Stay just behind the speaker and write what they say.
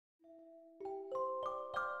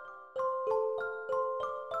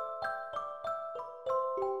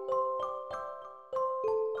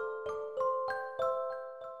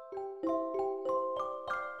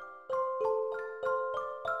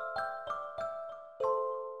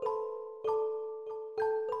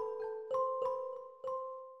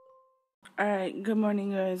Alright, good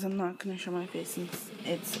morning guys. I'm not going to show my face since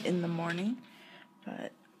it's in the morning,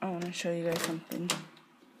 but I want to show you guys something.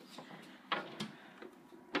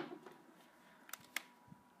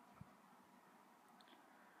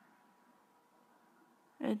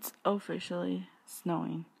 It's officially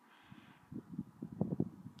snowing.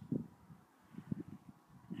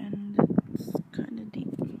 And it's kind of deep.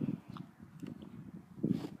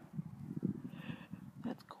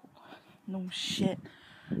 That's cool. No shit.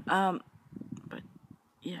 But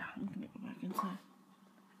yeah, I'm going to go back inside.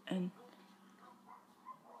 And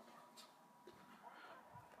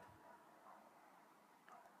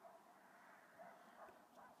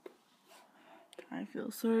I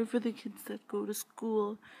feel sorry for the kids that go to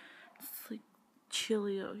school. It's like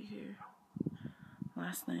chilly out here.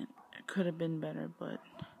 Last night it could have been better, but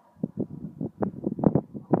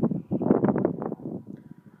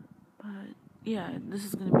yeah, this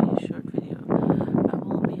is going to be a short video. I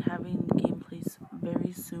will be having gameplays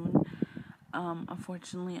very soon.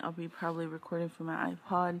 Unfortunately, I'll be probably recording from my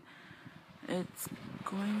iPod. It's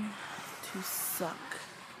going to suck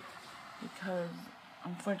because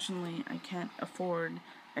unfortunately I can't afford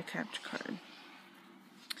a capture card.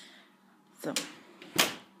 So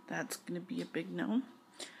that's going to be a big no.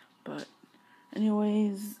 But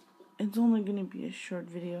anyways, it's only going to be a short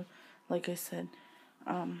video, like I said.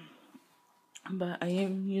 But I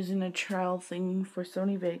am using a trial thing for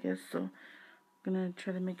Sony Vegas, so I'm gonna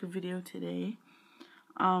try to make a video today.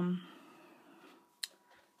 So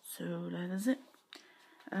that is it.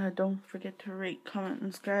 Don't forget to rate, comment,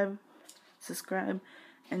 and subscribe,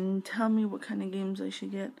 and tell me what kind of games I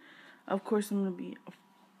should get. Of course,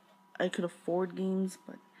 I could afford games,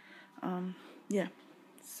 but yeah.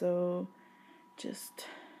 So just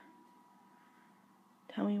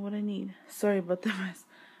tell me what I need. Sorry about the mess.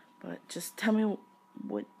 But just tell me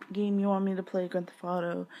what game you want me to play. Grand Theft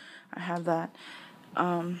Auto, I have that.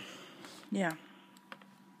 Yeah.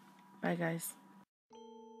 Bye, guys.